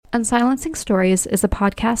Unsilencing Stories is a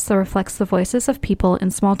podcast that reflects the voices of people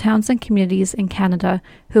in small towns and communities in Canada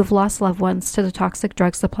who have lost loved ones to the toxic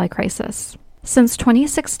drug supply crisis. Since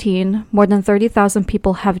 2016, more than 30,000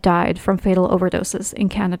 people have died from fatal overdoses in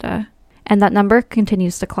Canada, and that number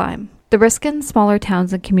continues to climb. The risk in smaller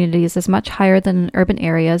towns and communities is much higher than in urban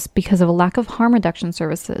areas because of a lack of harm reduction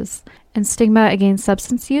services and stigma against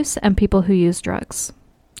substance use and people who use drugs.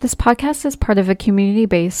 This podcast is part of a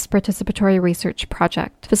community-based participatory research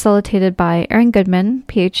project facilitated by Erin Goodman,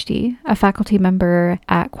 PhD, a faculty member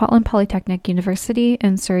at Kwantlen Polytechnic University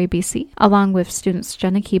in Surrey, BC, along with students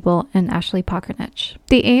Jenna Keeble and Ashley Pokernich.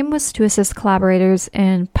 The aim was to assist collaborators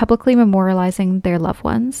in publicly memorializing their loved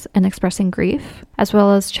ones and expressing grief, as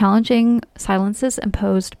well as challenging silences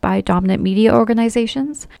imposed by dominant media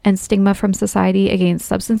organizations and stigma from society against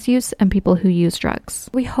substance use and people who use drugs.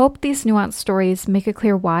 We hope these nuanced stories make it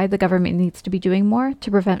clear why the government needs to be doing more to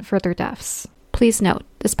prevent further deaths. Please note,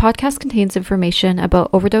 this podcast contains information about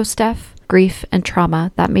overdose death, grief, and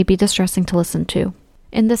trauma that may be distressing to listen to.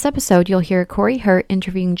 In this episode, you'll hear Cory Hirt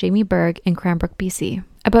interviewing Jaime Berg in Cranbrook, BC,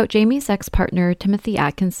 about Jaime's ex-partner Timothy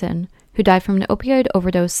Atkinson, who died from an opioid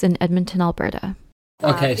overdose in Edmonton, Alberta.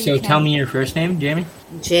 Okay, so tell me your first name, Jaime.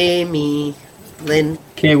 Jaime Lynn.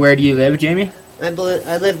 Okay, where do you live, Jaime? I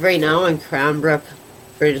live right now in Cranbrook,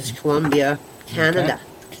 British Columbia, Canada. Okay.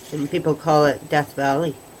 And people call it Death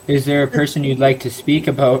Valley. Is there a person you'd like to speak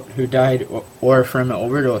about who died or from an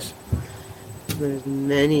overdose? There's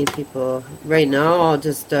many people. Right now, I'll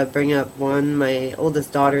just bring up one. My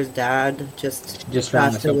oldest daughter's dad just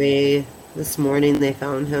passed away this morning. They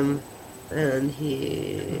found him, and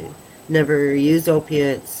he never used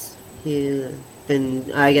opiates. He's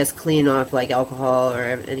been, I guess, clean off like alcohol or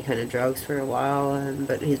any kind of drugs for a while,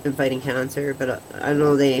 but he's been fighting cancer. But I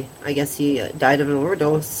know I guess he died of an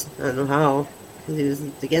overdose. I don't know how, because he was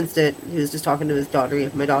against it. He was just talking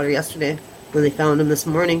to my daughter yesterday when they found him this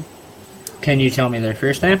morning. Can you tell me their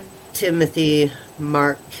first name? Timothy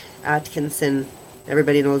Mark Atkinson.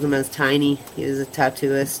 Everybody knows him as Tiny. He was a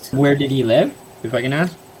tattooist. Where did he live, if I can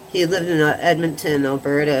ask? He lived in Edmonton,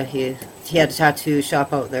 Alberta. He had a tattoo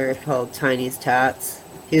shop out there called Tiny's Tats.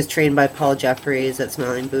 He was trained by Paul Jeffries at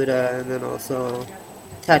Smiling Buddha, and then also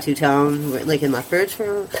Tattoo Town, like in Lethbridge for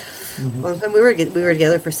a long time. We were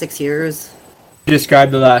together for 6 years.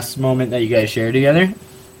 Describe the last moment that you guys shared together.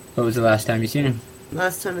 What was the last time you seen him?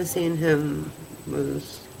 Last time I seen him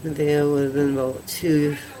was, Nevaeh would have been about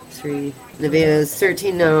 2, 3. Nevaeh is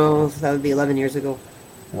 13 now, so that would be 11 years ago.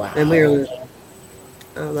 Wow. And we were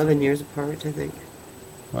 11 years apart, I think.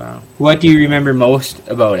 Wow. What do you remember most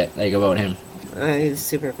about it, about him? He was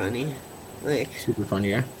super funny. Super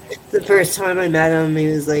funny, yeah? The first time I met him, he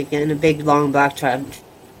was, in a big, long black trench.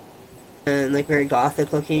 And, very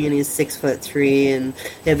gothic looking, and he's 6'3", and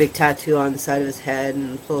he had a big tattoo on the side of his head,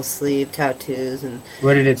 and full sleeve tattoos. And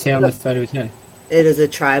what did it say on the side of his head? It is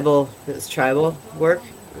tribal work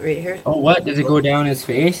right here. Oh, what? Does it go down his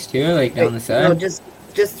face, too? Down the side? No,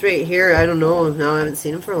 just right here. I don't know. Now I haven't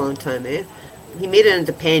seen him for a long time, eh? He made it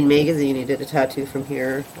into Pain magazine. He did a tattoo from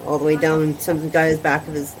here all the way down some guy's back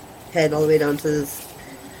of his head, all the way down to his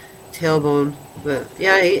tailbone. But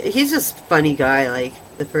yeah, he's just a funny guy.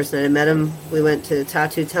 The first night I met him, we went to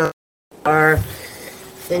Tattoo Town bar.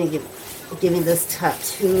 Then he gave me this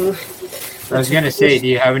tattoo. I was gonna say, do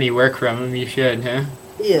you have any work from him? You should, huh?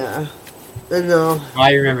 Yeah. No. Oh,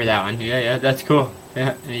 I remember that one. Yeah, that's cool.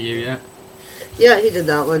 Yeah, and he gave you that. Yeah, he did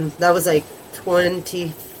that one. That was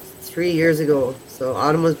 23 years ago. So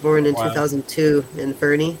Autumn was born in 2002 in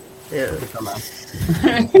Fernie. Yeah.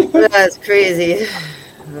 That's crazy.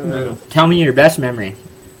 Tell me your best memory.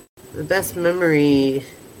 The best memory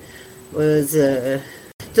was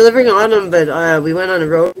delivering Autumn, but we went on a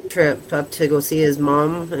road trip up to go see his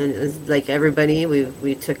mom, and it was like everybody.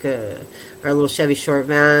 We took our little Chevy short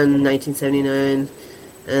van in 1979,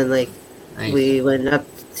 and nice. We went up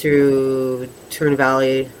through Turn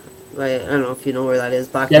Valley. I don't know if you know where that is.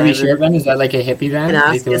 Chevy short van, is that a hippie van?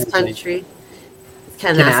 Kananaskis country.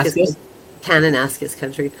 Kananaskis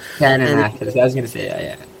country. Kananaskis. I was gonna say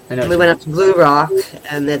yeah. We went up to Blue Rock,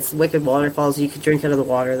 and it's wicked waterfalls. You could drink out of the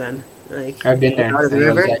water then. I've been there. Out of the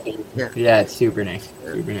river? Yeah, it's super nice.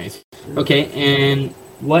 Super nice. Okay, and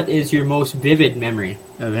what is your most vivid memory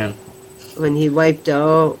of him? When he wiped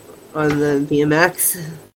out on the BMX,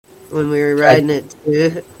 when we were riding it we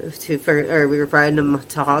were riding him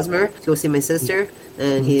to Hosmer to go see my sister,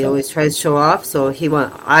 and he always tries to show off, so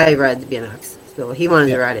I ride the BMX. So he wanted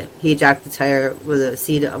to ride it. He jacked the tire with a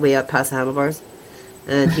seat way up past the handlebars.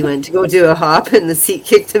 And he went to go do a hop, and the seat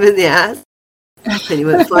kicked him in the ass. And he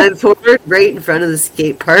went flying forward right in front of the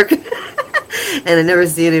skate park. And I never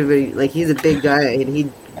see anybody, he's a big guy, and he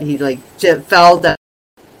he like fell down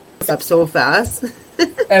up so fast.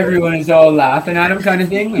 Everyone is all laughing at him, kind of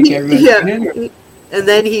thing. Like everyone's And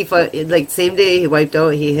then he like same day he wiped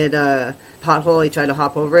out. He hit a pothole. He tried to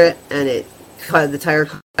hop over it, and it cut the tire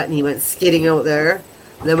cut, and he went skidding out there.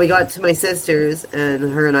 And then we got to my sister's, and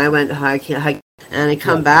her and I went hiking. And I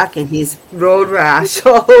come back, and he's road rash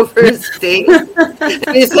all over his face.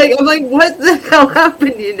 And he's like, I'm like, what the hell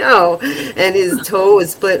happened, you know? And his toe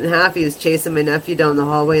was split in half. He was chasing my nephew down the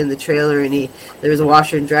hallway in the trailer, and there was a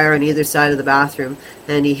washer and dryer on either side of the bathroom.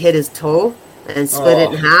 And he hit his toe and split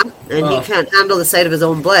it in half. And he can't handle the sight of his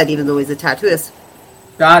own blood, even though he's a tattooist.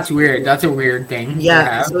 That's weird. That's a weird thing.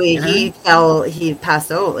 Yeah, so he fell, he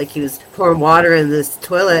passed out. Like, he was pouring water in this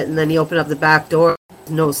toilet, and then he opened up the back door.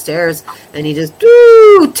 No stairs, and he just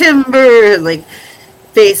timber, like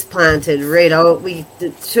face planted right out.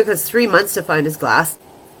 It took us 3 months to find his glass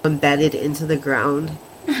embedded into the ground.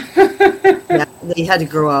 Yeah, he had to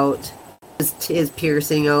grow out his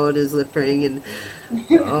piercing out, his lip ring, and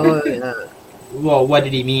Well, what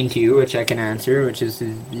did he mean to you? Which I can answer. Which is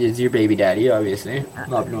your baby daddy, obviously.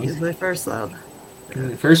 He's my first love.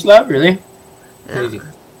 First love, really? Crazy.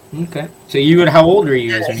 Okay. So how old were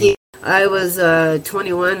you? I was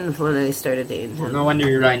 21 when I started dating him. Well, no wonder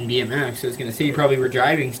you're riding BMX. I was going to say you probably were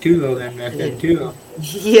driving too, though, then, back then, too.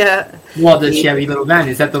 Yeah. Well, the Chevy little van.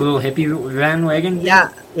 Is that the little hippie van wagon?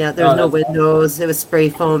 Yeah. Yeah, there was no windows. It was spray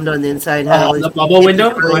foamed on the inside. The bubble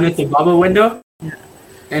window? The one with the bubble window? Yeah.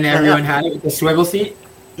 And everyone had it with the swivel seat?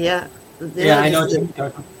 Yeah. Yeah, I know what you're talking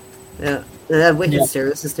about. Yeah. That wicked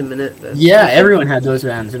stereo system in it. Yeah, everyone had those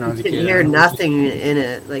vans when I was a kid. You couldn't hear nothing in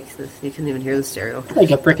it. Like, you couldn't even hear the stereo.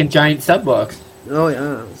 Like a freaking giant sub box. Oh,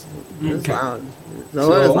 yeah. It was loud. It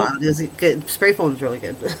was loud. It was good. Spray foam's really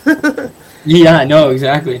good. Yeah, no,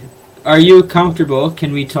 exactly. Are you comfortable?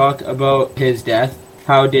 Can we talk about his death?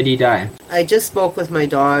 How did he die? I just spoke with my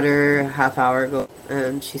daughter a half hour ago,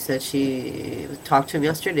 and she said she talked to him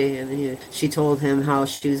yesterday, and she told him how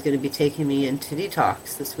she was going to be taking me into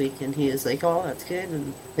detox this week, and he was like, "Oh, that's good,"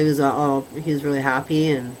 and he was really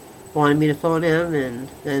happy and wanted me to phone him, and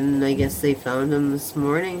then I guess they found him this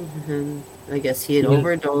morning, and I guess he had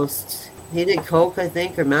overdosed. He did coke, I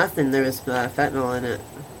think, or meth, and there was fentanyl in it.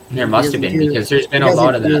 There must have been, because there's been a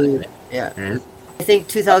lot of that. Yeah. Mm-hmm. I think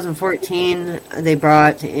 2014, they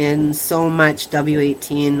brought in so much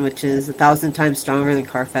W18, which is 1,000 times stronger than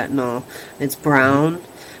carfentanil. It's brown,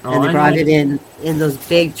 and they brought it in those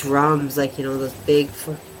big drums, like, those big...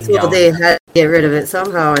 So they had to get rid of it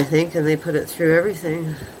somehow, I think, and they put it through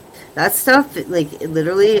everything. That stuff, like,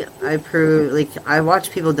 literally, I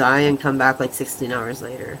watch people die and come back, 16 hours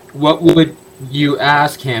later. What would you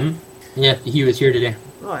ask him if he was here today?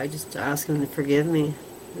 Oh, I just ask him to forgive me,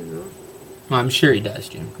 Well, I'm sure he does,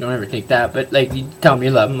 Jim. Don't ever take that. But, you tell him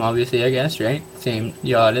you love him, obviously, I guess, right? Same,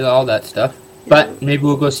 all that stuff. Yeah. But maybe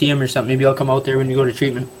we'll go see him or something. Maybe I'll come out there when you go to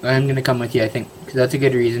treatment. I'm going to come with you, I think, because that's a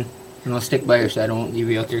good reason. And I'll stick by your side. I won't leave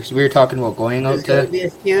you out there. Because we were talking about going out to be a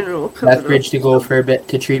funeral Lethbridge to go for a bit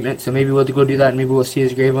to treatment. So maybe we'll go do that, and maybe we'll see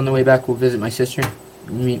his grave on the way back. We'll visit my sister,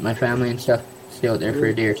 meet my family and stuff. Stay out there for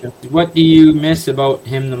a day or two. What do you miss about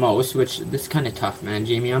him the most? Which, this is kind of tough, man,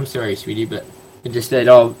 Jamie. I'm sorry, sweetie, but... It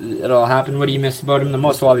all happened. What do you miss about him the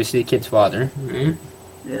most? Well, obviously, the kid's father, right?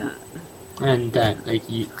 Yeah. And that,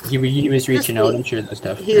 he was reaching out. I'm sure that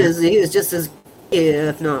stuff. He was just as,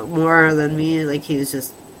 if not more than me. Like, he was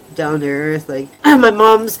just down to earth. Like, my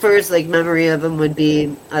mom's first memory of him would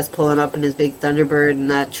be us pulling up in his big Thunderbird, and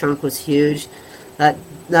that trunk was huge.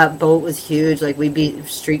 That boat was huge. Like, we beat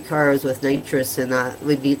streetcars with nitrous, and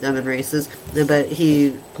we beat them in races. But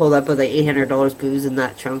he pulled up with $800 booze in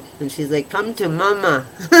that trunk, and she's like, "Come to mama."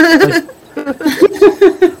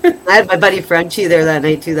 I had my buddy Frenchie there that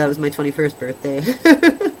night too. That was my 21st birthday.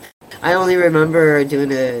 I only remember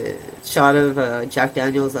doing a shot of Jack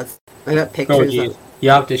Daniels. I got pictures. Oh, you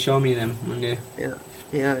have to show me them one day.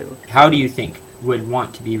 Yeah. How do you think would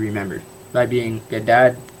want to be remembered? By being good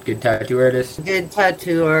dad, good tattoo artist? Good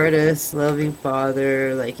tattoo artist, loving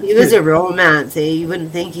father. Like, he was a romance, eh? You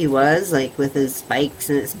wouldn't think he was, with his spikes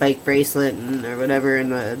and his spike bracelet or whatever,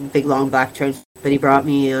 and a big long black trench. But he brought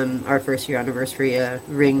me on our first year anniversary a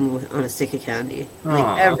ring on a stick of candy.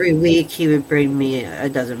 Every week he would bring me a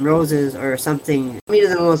dozen roses or something. Me to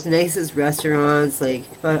the most nicest restaurants.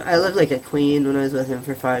 But I lived like a queen when I was with him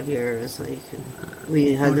for 5 years.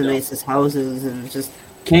 We had the nicest houses and just...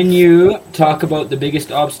 Can you talk about the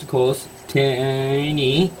biggest obstacles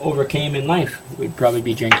Tiny overcame in life? We'd probably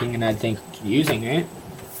be drinking and I think using, right?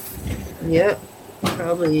 Yep,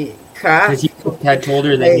 probably crack. Because he had told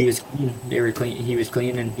her that he was clean. He was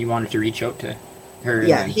clean and he wanted to reach out to her.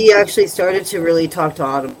 Yeah, he actually started to really talk to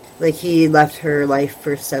Autumn. Like, he left her life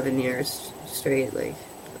for 7 years straight. Like,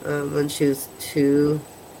 when she was 3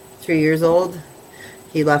 years old,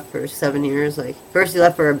 he left for 7 years. Like, first he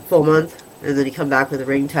left for a full month, and then he come back with a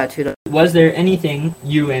ring tattooed on. Was there anything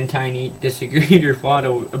you and Tiny disagreed or fought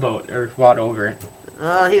over?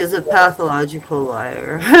 He was a pathological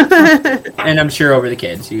liar. And I'm sure over the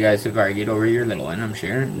kids. You guys have argued over your little one, I'm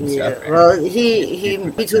sure. Yeah, well, he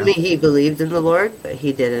told me he believed in the Lord, but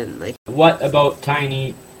he didn't. Like, what about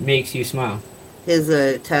Tiny makes you smile? His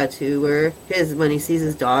tattooer, when he sees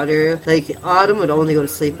his daughter, like, Autumn would only go to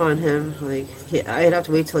sleep on him. Like, I'd have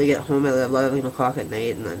to wait till he get home at 11 o'clock at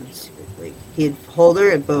night, and then he'd hold her,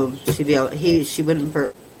 and boom, she'd be out. She wouldn't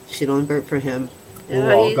burp. She'd only burp for him.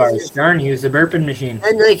 Oh, gosh darn, he was a burping machine.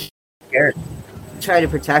 And, like, scared. Try to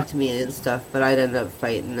protect me and stuff, but I'd end up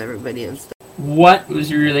fighting everybody and stuff. What was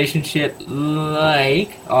your relationship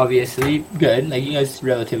like? Obviously, good. Like, you guys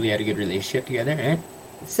relatively had a good relationship together, eh?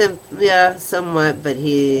 Yeah, somewhat, but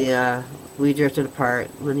we drifted apart.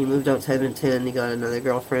 When he moved out to Edmonton, he got another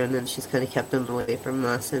girlfriend, and she's kind of kept him away from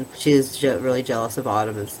us, and she's really jealous of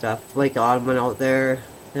Autumn and stuff. Like, Autumn went out there.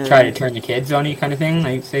 Try to turn the kids on you kind of thing?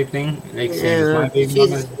 Like, same thing? Like, same as my baby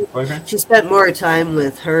mama's boyfriend? She spent more time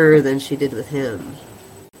with her than she did with him.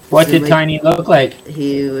 What did Tiny look like?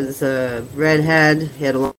 He was a redhead. He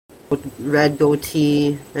had a long red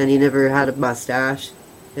goatee, and he never had a mustache.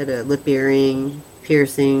 He had a lip earring,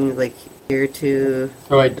 piercing, like, ear to...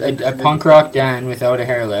 So a punk rock Dan without a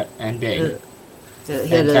hairlet and big. He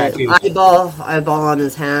had an eyeball on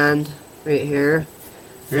his hand, right here.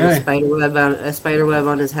 Really? A spider web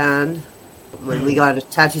on his hand. When we got a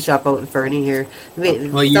tattoo shop out in Fernie here,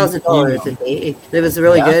 $1,000 a day. It was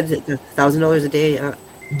really good. $1,000 a day. Yeah.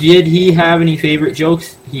 Did he have any favorite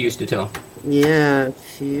jokes he used to tell? Yeah, a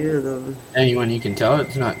few of them. Anyone you can tell?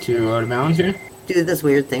 It's not too out of bounds here. Do this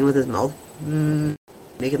weird thing with his mouth.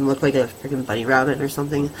 Make him look like a freaking bunny rabbit or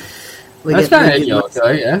something. That's kind of a joke,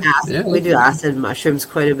 though, yeah. We do acid mushrooms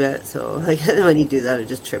quite a bit, so like when you do that, it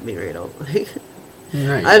just tripped me right out.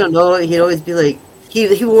 Nice. I don't know. He'd always be like,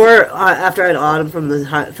 he wore after I had Autumn from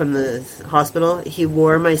the hospital. He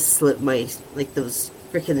wore my like those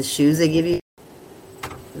freaking shoes they give you,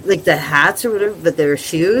 like the hats or whatever, but they're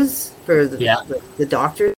shoes for the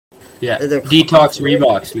doctor. Yeah, detox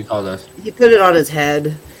Reeboks, we call those. He put it on his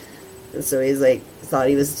head, and so he's like, thought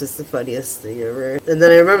he was just the funniest thing ever. And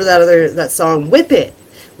then I remember that song, Whip It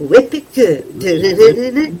Good.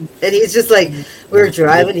 And he's just like, we were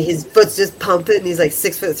driving, his foot's just pumping, and he's like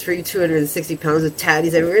 6'3", 260 pounds with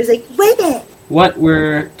tatties everywhere. He's like, Whip It! What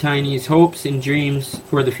were Tiny's hopes and dreams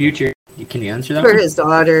for the future? Can you answer that? For his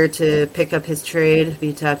daughter to pick up his trade, be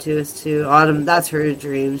a tattooist too. Autumn, that's her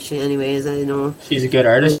dream. Anyways, I know. She's a good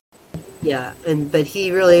artist. Yeah, but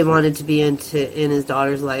he really wanted to be in his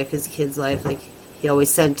daughter's life, his kid's life. Like, he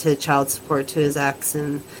always sent to child support to his ex,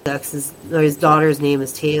 and his daughter's name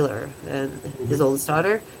is Taylor, and his oldest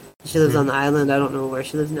daughter. She lives on the island. I don't know where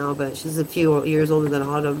she lives now, but she's a few years older than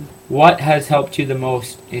Autumn. What has helped you the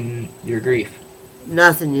most in your grief?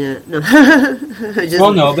 Nothing yet. No.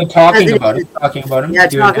 But talking about him. Yeah,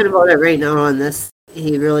 talking about it right now on this.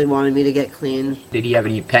 He really wanted me to get clean. Did he have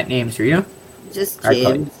any pet names for you? Just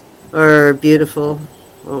James. Or Beautiful.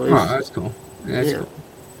 Always. Oh, that's cool. That's cool.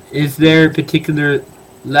 Is there a particular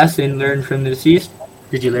lesson learned from the deceased?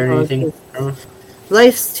 Did you learn anything from him?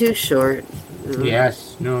 Life's too short.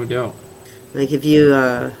 Yes, no doubt. Like, if you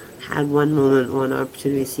had one moment, one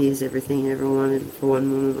opportunity, seize everything you ever wanted for one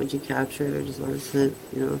moment, would you capture it or just let it sit,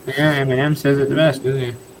 Yeah, Eminem says it the best, doesn't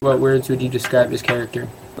he? What words would you describe his character?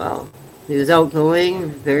 Well, he was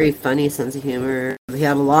outgoing, very funny sense of humor. He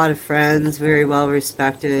had a lot of friends, very well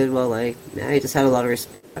respected. He just had a lot of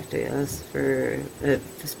respect, I guess, for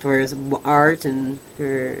his art and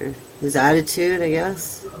for his attitude, I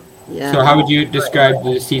guess. Yeah. So how would you describe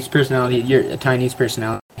the deceased personality, Tiny's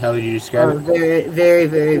personality? How would you describe it? Very, very,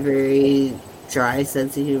 very, very dry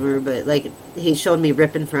sense of humor, but, like, he showed me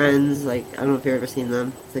Rippin' Friends, like, I don't know if you've ever seen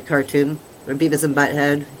them, the cartoon, or Beavis and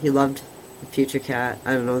Butthead. He loved the Future Cat.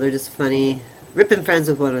 I don't know, they're just funny. Rippin' Friends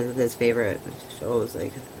was one of his favorite shows,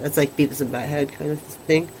 like, that's like Beavis and Butthead kind of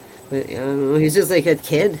thing. But, I don't know, he's just like a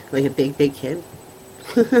kid, like a big, big kid.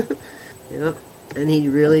 Yeah, and he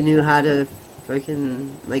really knew how to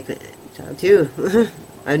freaking, like, tattoo.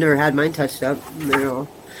 I've never had mine touched up. They're all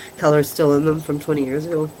colors still in them from 20 years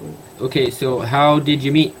ago. Okay, so how did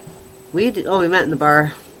you meet? We met in the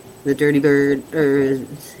bar. The Dirty Bird, or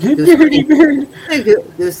Dirty Bird.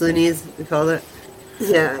 Goose Loonies, we call it.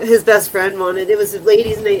 Yeah, his best friend it was a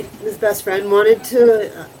ladies' night. His best friend wanted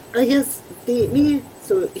to, I guess, date me.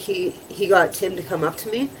 So he got Tim to come up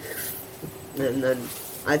to me. And then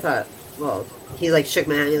I thought, well, he like shook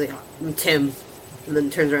my hand. He's like, I'm Tim, and then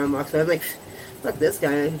turns around and walks away. I'm like, fuck this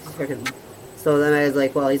guy. He's freaking. So then I was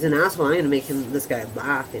like, well, he's an asshole. I'm gonna make this guy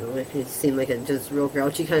laugh. You know, like he seemed like a just real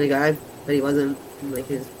grouchy kind of guy, but he wasn't. Like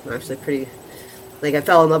he was actually pretty. Like I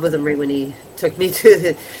fell in love with him right when he took me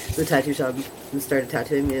to the tattoo shop and started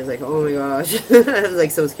tattooing me. I was like, oh my gosh, I was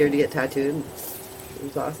like so scared to get tattooed. It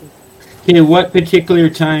was awesome. Okay, what particular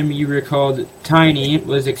time you recalled Tiny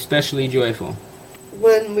was especially joyful?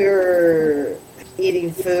 When we were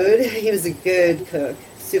eating food, he was a good cook,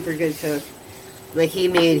 super good cook. Like he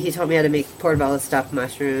taught me how to make portobello stuffed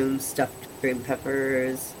mushrooms, stuffed green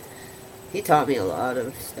peppers. He taught me a lot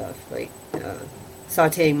of stuff, like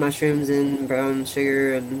sauteing mushrooms in brown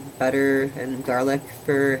sugar and butter and garlic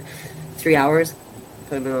for 3 hours.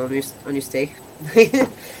 Put them on your steak. He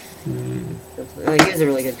was a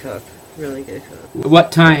really good cook. Really good cook.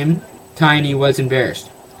 What time Tiny was embarrassed?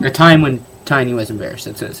 Or time when Tiny was embarrassed.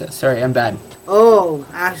 That's what it says. Sorry, I'm bad. Oh,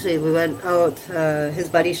 actually, we went out. His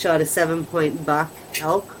buddy shot a 7-point buck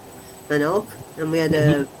elk, and we had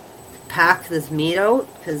to pack this meat out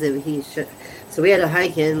because so we had to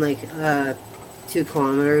hike in like 2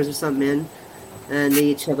 kilometers or something in, and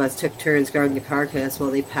each of us took turns guarding the carcass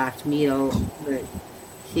while they packed meat out. But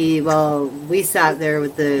we sat there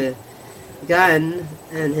with the gun,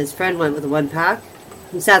 and his friend went with the 1-pack.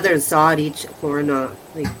 He sat there and sawed each horn off,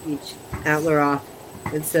 like each antler off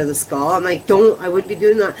instead of the skull. I'm like, I wouldn't be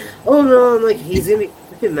doing that. Oh no, I'm like, he's gonna be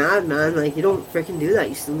freaking mad, man. Like, you don't freaking do that.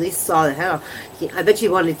 You should at least saw the head off. I bet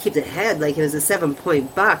you wanted to keep the head like it was a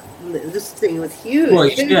 7-point buck. This thing was huge. Well,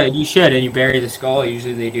 you should, and you bury the skull.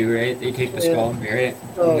 Usually they do, right? They take the skull and bury it.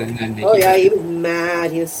 And then he was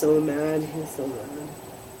mad. He was so mad.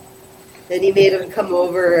 And he made him come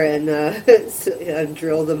over and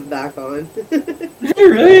drill them back on.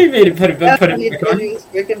 Really? Made him put it back on? He's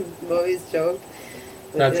freaking Moe's joke.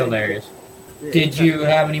 That's hilarious. Did you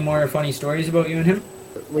have any more funny stories about you and him?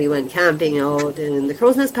 We went camping out in the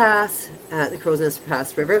Crow's Nest Pass, at the Crow's Nest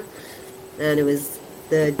Pass River. And it was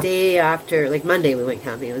the day after, like Monday we went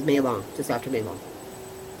camping. It was May long, just after May long.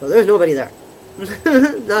 So there was nobody there.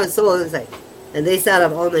 Not a soul in sight. And they sat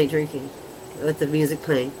up all night drinking with the music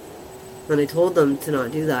playing. When I told them to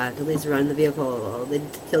not do that, at least run the vehicle, well, they'd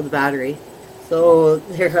kill the battery. So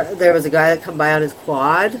there was a guy that come by on his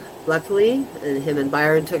quad, luckily, and him and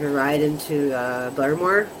Byron took a ride into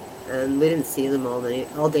Blairmore, and we didn't see them all day.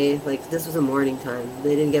 Like, this was a morning time.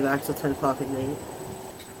 They didn't get back till 10 o'clock at night.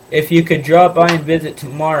 If you could drop by and visit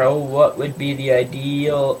tomorrow, what would be the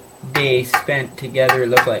ideal day spent together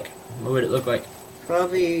look like? What would it look like?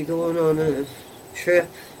 Probably going on a trip,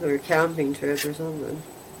 or a camping trip or something.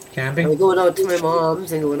 Camping? Or going out to my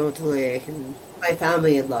mom's and going out to the lake, and my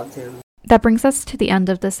family had loved him. That brings us to the end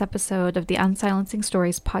of this episode of the Unsilencing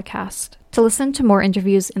Stories podcast. To listen to more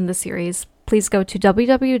interviews in the series, please go to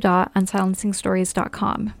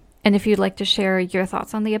www.unsilencingstories.com. And if you'd like to share your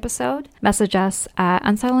thoughts on the episode, message us at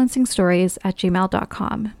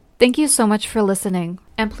unsilencingstories@gmail.com. Thank you so much for listening,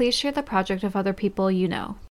 and please share the project with other people you know.